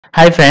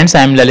Hi friends,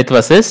 I am Lalit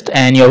Vasist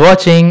and you're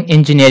watching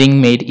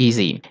Engineering Made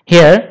Easy.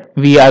 Here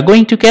we are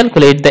going to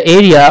calculate the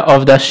area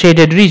of the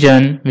shaded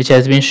region which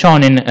has been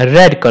shown in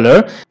red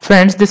color.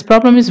 Friends, this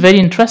problem is very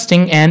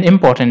interesting and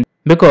important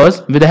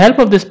because with the help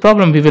of this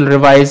problem we will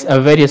revise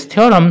various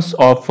theorems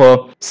of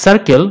a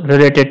circle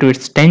related to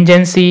its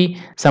tangency,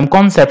 some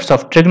concepts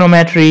of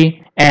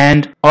trigonometry,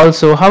 and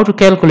also how to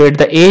calculate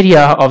the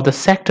area of the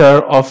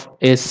sector of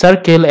a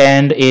circle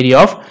and area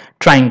of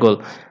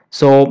triangle.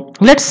 So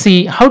let's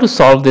see how to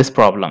solve this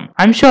problem.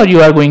 I'm sure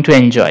you are going to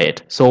enjoy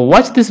it. So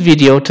watch this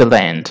video till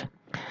the end.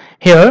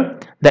 Here,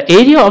 the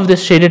area of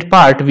this shaded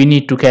part we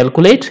need to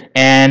calculate,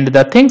 and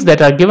the things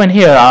that are given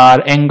here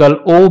are angle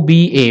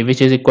OBA,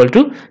 which is equal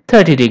to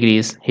 30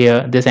 degrees.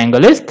 Here this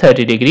angle is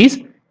 30 degrees,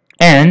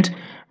 and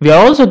we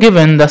are also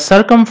given the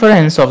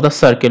circumference of the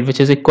circle,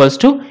 which is equals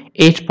to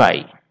 8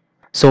 pi.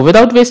 So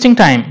without wasting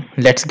time,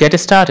 let's get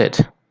started.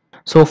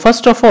 So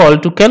first of all,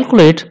 to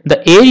calculate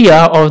the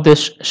area of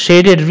this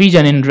shaded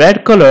region in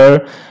red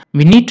color,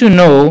 we need to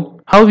know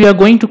how we are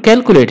going to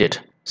calculate it.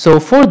 So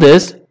for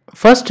this,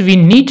 first we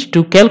need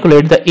to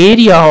calculate the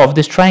area of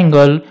this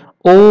triangle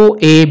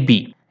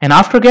OAB. And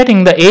after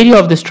getting the area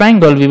of this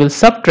triangle, we will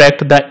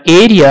subtract the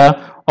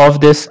area of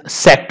this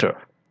sector.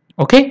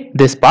 Okay,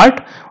 this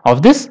part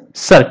of this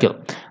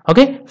circle.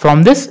 Okay,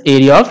 from this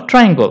area of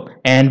triangle,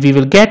 and we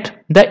will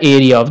get the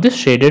area of this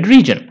shaded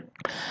region.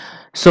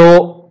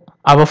 So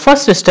our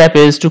first step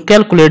is to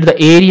calculate the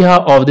area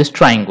of this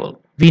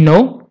triangle. We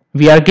know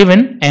we are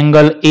given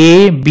angle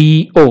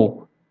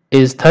ABO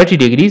is 30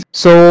 degrees.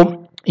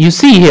 So you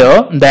see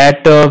here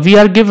that we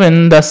are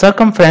given the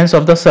circumference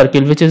of the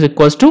circle, which is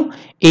equals to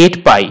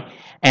 8 pi.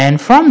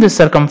 And from this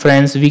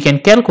circumference we can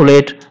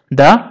calculate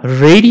the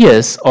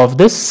radius of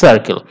this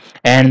circle.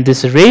 And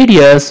this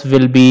radius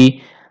will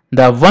be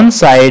the one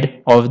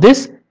side of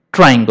this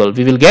triangle.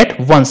 We will get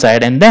one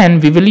side, and then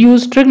we will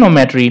use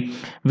trigonometry.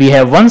 We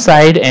have one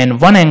side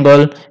and one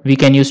angle. We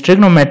can use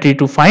trigonometry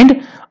to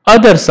find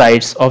other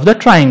sides of the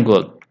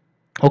triangle.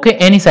 Okay,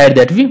 any side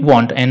that we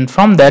want, and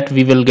from that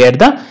we will get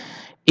the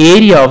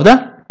area of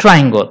the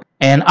triangle.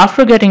 And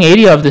after getting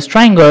area of this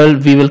triangle,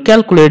 we will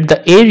calculate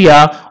the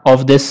area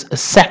of this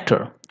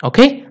sector.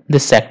 Okay,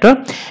 this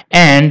sector,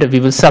 and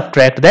we will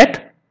subtract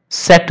that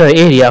sector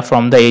area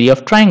from the area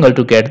of triangle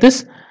to get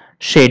this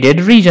shaded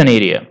region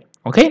area.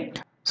 Okay,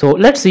 so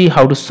let's see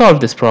how to solve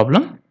this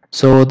problem.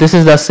 So this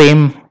is the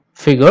same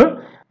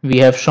figure. We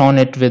have shown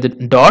it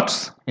with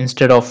dots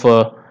instead of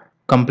a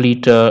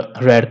complete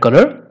red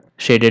color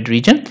shaded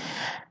region.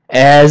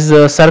 As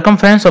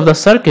circumference of the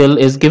circle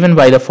is given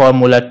by the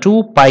formula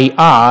 2 pi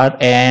r,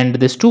 and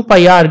this 2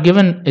 pi r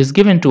is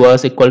given to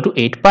us equal to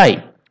 8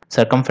 pi.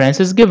 Circumference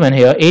is given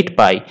here 8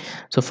 pi.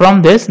 So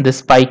from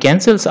this pi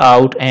cancels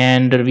out,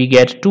 and we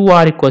get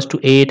 2r equals to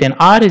 8 and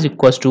r is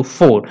equals to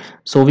 4.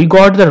 So we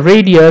got the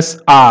radius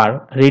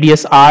r.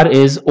 Radius r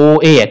is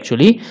OA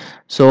actually.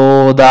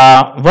 So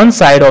the one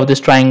side of this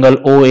triangle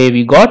OA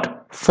we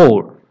got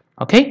 4.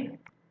 Okay.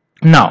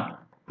 Now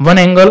one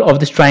angle of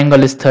this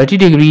triangle is 30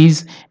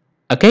 degrees.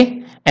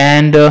 Okay.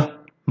 And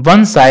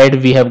one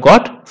side we have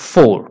got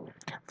 4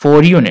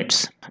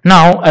 units.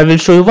 Now I will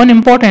show you one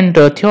important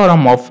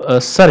theorem of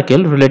a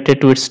circle related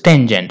to its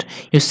tangent.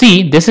 You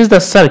see, this is the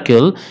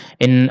circle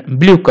in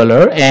blue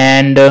color,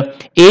 and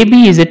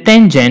AB is a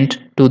tangent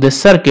to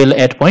this circle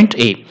at point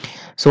A.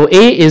 So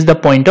A is the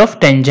point of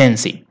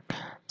tangency.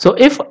 So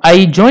if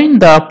I join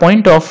the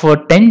point of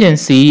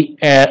tangency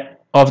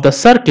of the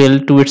circle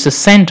to its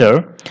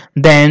center,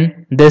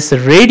 then this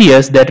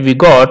radius that we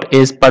got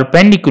is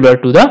perpendicular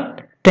to the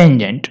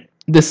tangent.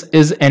 This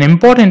is an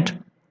important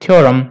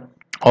theorem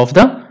of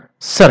the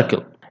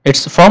circle.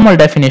 Its formal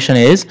definition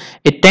is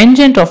a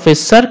tangent of a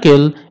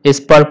circle is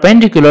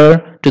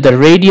perpendicular to the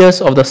radius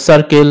of the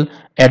circle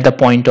at the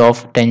point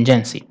of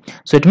tangency.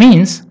 So it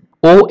means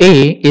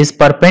OA is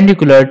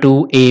perpendicular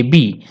to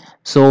AB.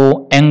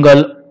 So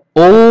angle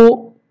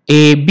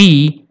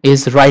OAB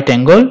is right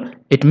angle.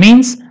 It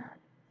means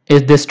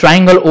is this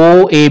triangle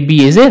OAB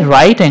is a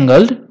right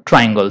angled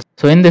triangle.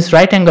 So in this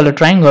right angled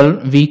triangle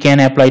we can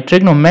apply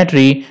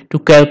trigonometry to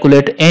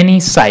calculate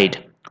any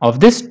side of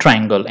this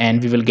triangle,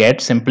 and we will get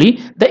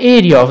simply the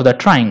area of the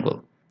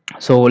triangle.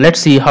 So let's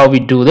see how we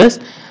do this.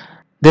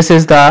 This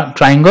is the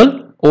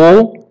triangle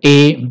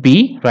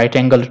OAB, right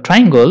angled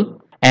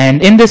triangle,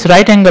 and in this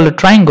right angled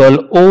triangle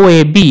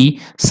OAB,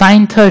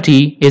 sine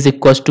 30 is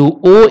equals to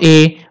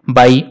OA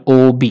by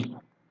OB.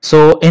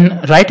 So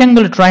in right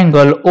angled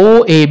triangle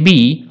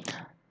OAB,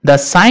 the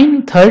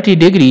sine 30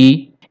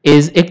 degree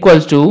is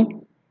equals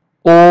to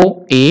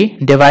OA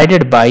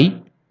divided by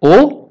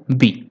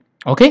OB.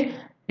 Okay,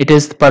 it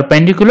is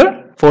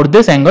perpendicular. For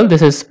this angle,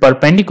 this is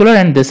perpendicular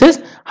and this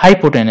is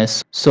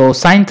hypotenuse. So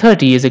sine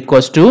 30 is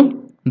equals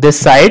to this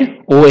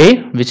side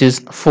OA, which is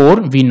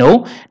 4 we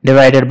know,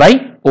 divided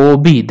by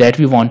OB that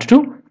we want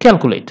to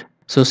calculate.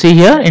 So see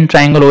here in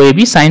triangle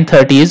OAB, sine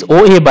 30 is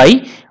OA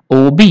by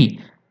OB.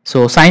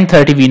 So sine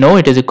 30 we know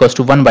it is equals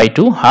to 1 by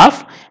 2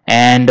 half,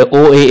 and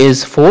OA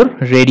is 4,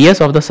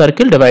 radius of the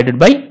circle, divided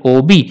by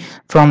OB.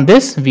 From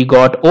this we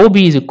got OB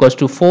is equals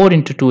to 4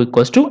 into 2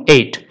 equals to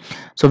 8.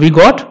 So we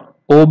got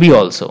OB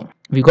also.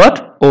 We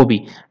got OB.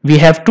 We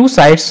have two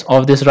sides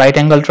of this right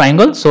angle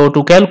triangle. So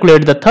to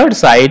calculate the third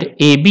side,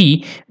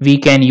 AB, we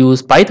can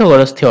use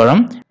Pythagoras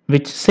theorem,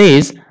 which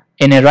says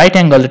in a right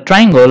angled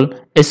triangle,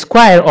 a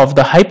square of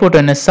the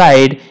hypotenuse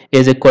side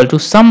is equal to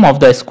sum of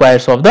the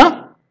squares of the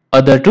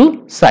other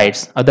two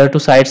sides. Other two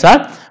sides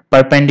are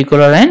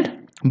perpendicular and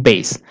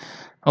base.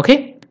 Okay,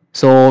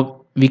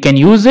 so we can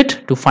use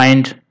it to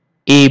find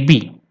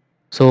AB.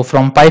 So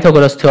from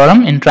Pythagoras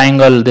theorem, in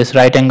triangle, this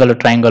right angle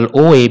triangle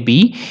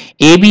OAB,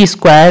 AB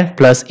square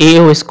plus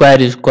AO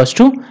square is equals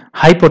to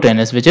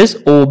hypotenuse, which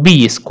is OB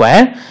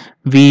square.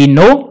 We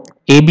know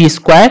AB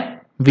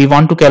square, we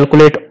want to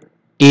calculate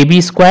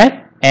AB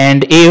square,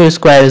 and AO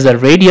square is the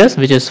radius,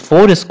 which is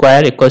 4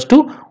 square equals to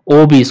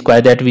OB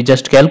square, that we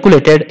just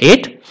calculated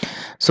 8.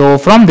 So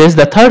from this,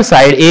 the third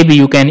side AB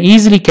you can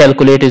easily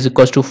calculate is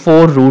equals to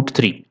 4 root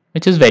 3,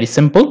 which is very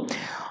simple.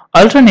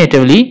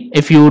 Alternatively,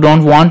 if you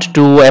don't want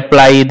to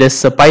apply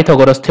this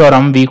Pythagoras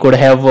theorem, we could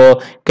have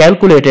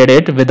calculated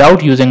it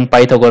without using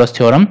Pythagoras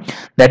theorem.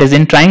 That is,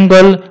 in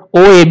triangle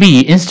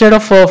OAB, instead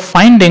of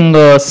finding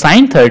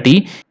sine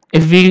 30,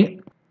 if we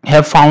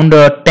have found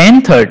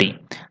tan 30,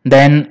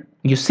 then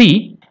you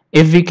see,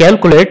 if we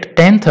calculate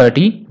tan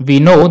 30, we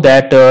know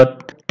that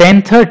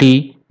tan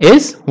 30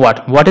 is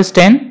what? What is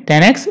tan?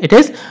 Tan x? It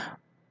is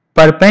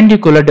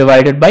perpendicular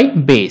divided by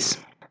base.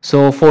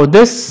 So for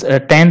this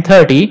tan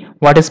 30,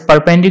 what is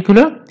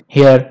perpendicular?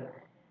 Here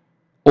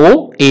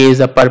OA is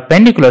a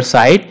perpendicular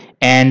side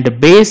and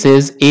base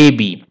is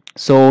AB.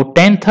 So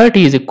tan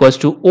 30 is equals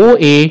to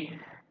OA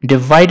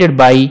divided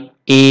by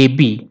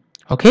AB.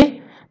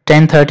 Okay,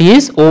 tan 30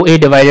 is OA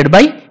divided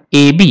by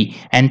AB,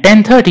 and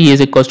tan 30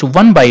 is equals to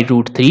 1 by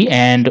root 3,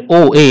 and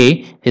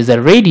OA is the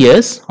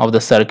radius of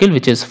the circle,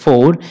 which is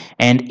 4,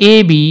 and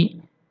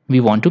AB we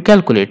want to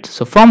calculate.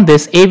 So from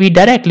this AB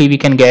directly we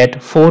can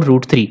get 4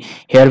 root 3.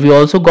 Here we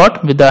also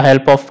got, with the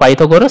help of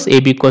Pythagoras,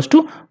 AB equals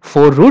to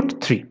 4 root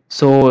 3.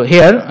 So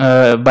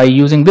here by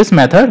using this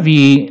method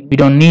we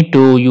don't need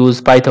to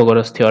use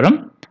Pythagoras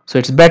theorem. So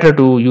it's better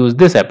to use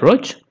this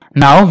approach.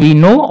 Now we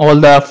know all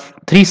the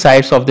three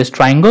sides of this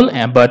triangle,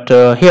 but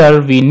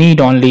here we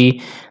need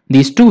only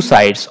these two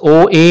sides,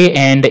 OA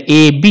and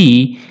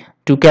AB,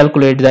 to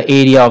calculate the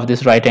area of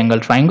this right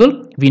angle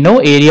triangle. We know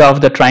area of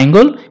the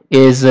triangle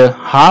is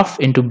half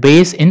into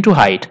base into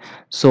height.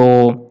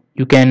 So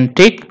you can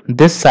take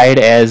this side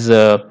as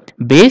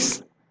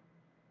base.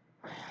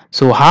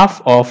 So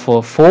half of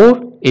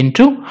 4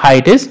 into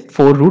height is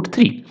 4 root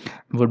 3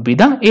 would be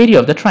the area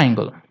of the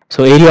triangle.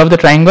 So area of the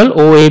triangle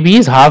OAB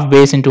is half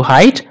base into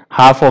height.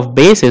 Half of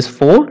base is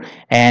 4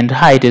 and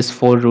height is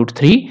 4 root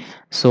 3.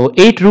 So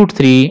 8 root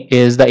 3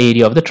 is the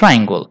area of the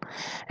triangle.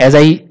 As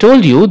I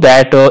told you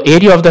that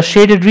area of the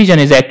shaded region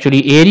is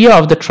actually area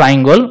of the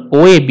triangle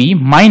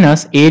OAB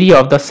minus area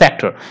of the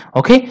sector.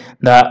 Okay,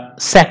 the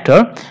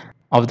sector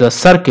of the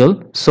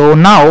circle. So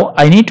now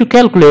I need to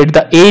calculate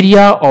the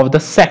area of the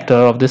sector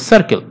of this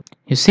circle.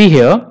 You see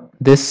here,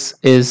 this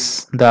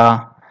is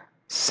the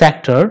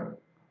sector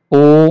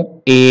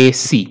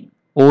OAC.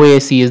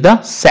 OAC is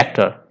the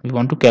sector. We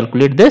want to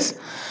calculate this.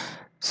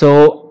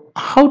 So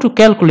how to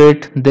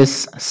calculate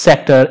this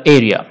sector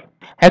area?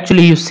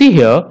 Actually, you see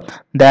here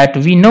that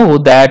we know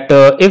that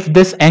if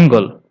this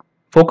angle,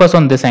 focus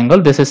on this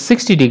angle, this is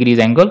 60 degrees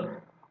angle.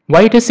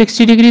 Why it is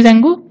 60 degrees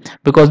angle?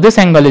 Because this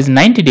angle is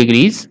 90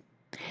 degrees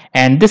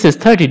and this is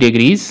 30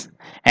 degrees,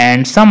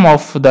 and sum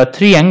of the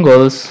three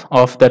angles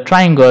of the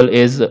triangle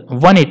is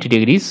 180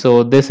 degrees.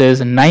 So this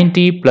is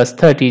 90 plus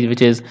 30,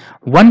 which is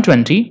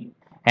 120,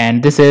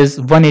 and this is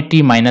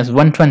 180 minus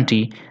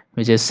 120,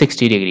 which is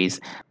 60 degrees.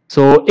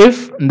 So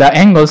if the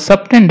angle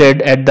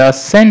subtended at the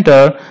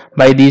center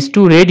by these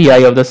two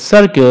radii of the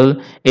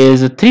circle is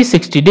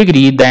 360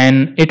 degree,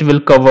 then it will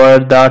cover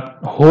the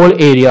whole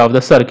area of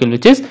the circle,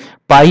 which is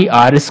pi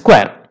r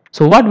square.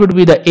 So what would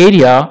be the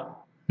area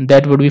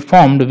that would be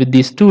formed with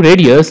these two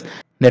radius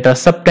that are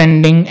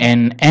subtending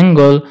an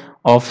angle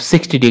of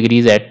 60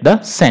 degrees at the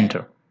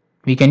center?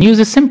 We can use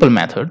a simple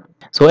method.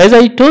 So as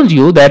I told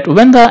you that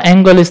when the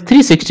angle is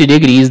 360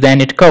 degrees, then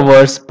it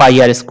covers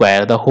pi r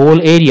square, the whole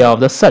area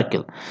of the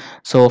circle.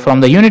 So from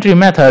the unitary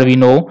method, we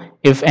know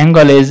if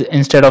angle is,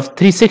 instead of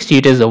 360,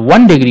 it is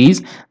 1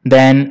 degrees,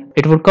 then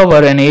it would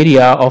cover an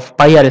area of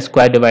pi r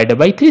square divided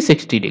by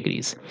 360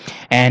 degrees.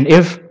 And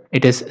if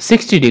it is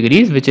 60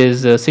 degrees, which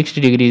is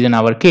 60 degrees in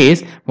our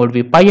case, would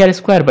be pi r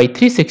square by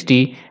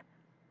 360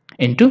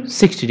 into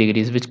 60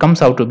 degrees, which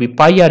comes out to be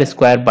pi r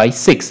square by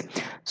 6.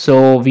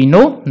 So we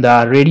know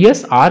the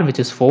radius r, which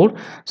is 4.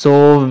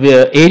 So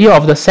the area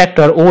of the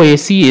sector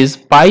OAC is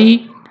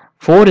pi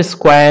 4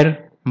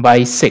 square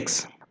by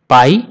 6.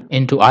 Pi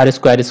into r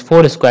square is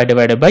 4 square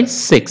divided by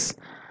 6.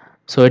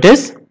 So it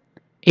is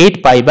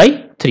 8 pi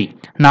by 3.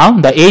 Now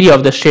the area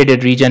of the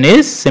shaded region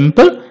is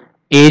simple.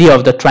 Area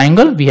of the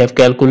triangle we have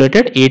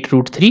calculated 8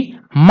 root 3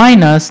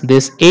 minus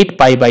this 8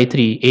 pi by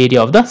 3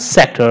 area of the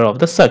sector of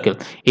the circle,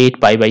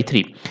 8 pi by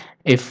 3.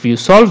 If you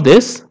solve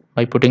this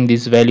by putting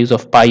these values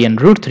of pi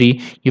and root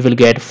 3, you will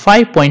get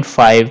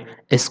 5.5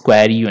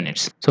 square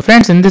units. So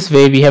friends, in this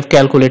way we have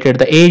calculated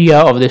the area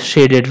of this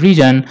shaded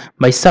region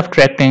by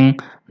subtracting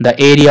the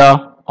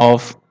area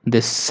of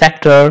this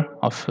sector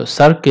of a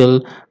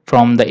circle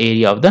from the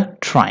area of the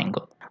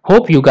triangle.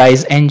 Hope you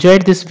guys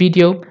enjoyed this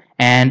video,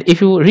 and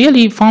if you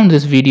really found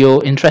this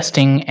video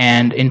interesting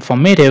and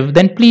informative,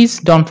 then please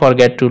don't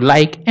forget to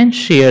like and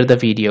share the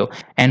video.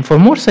 And for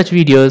more such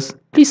videos,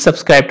 please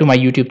subscribe to my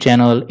YouTube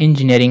channel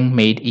Engineering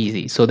Made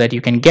Easy so that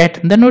you can get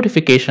the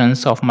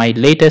notifications of my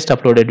latest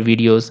uploaded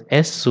videos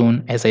as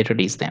soon as I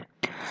release them.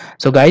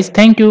 So guys,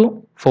 thank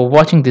you for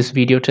watching this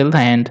video till the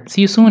end.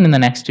 See you soon in the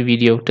next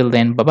video. Till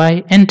then, bye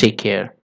bye and take care.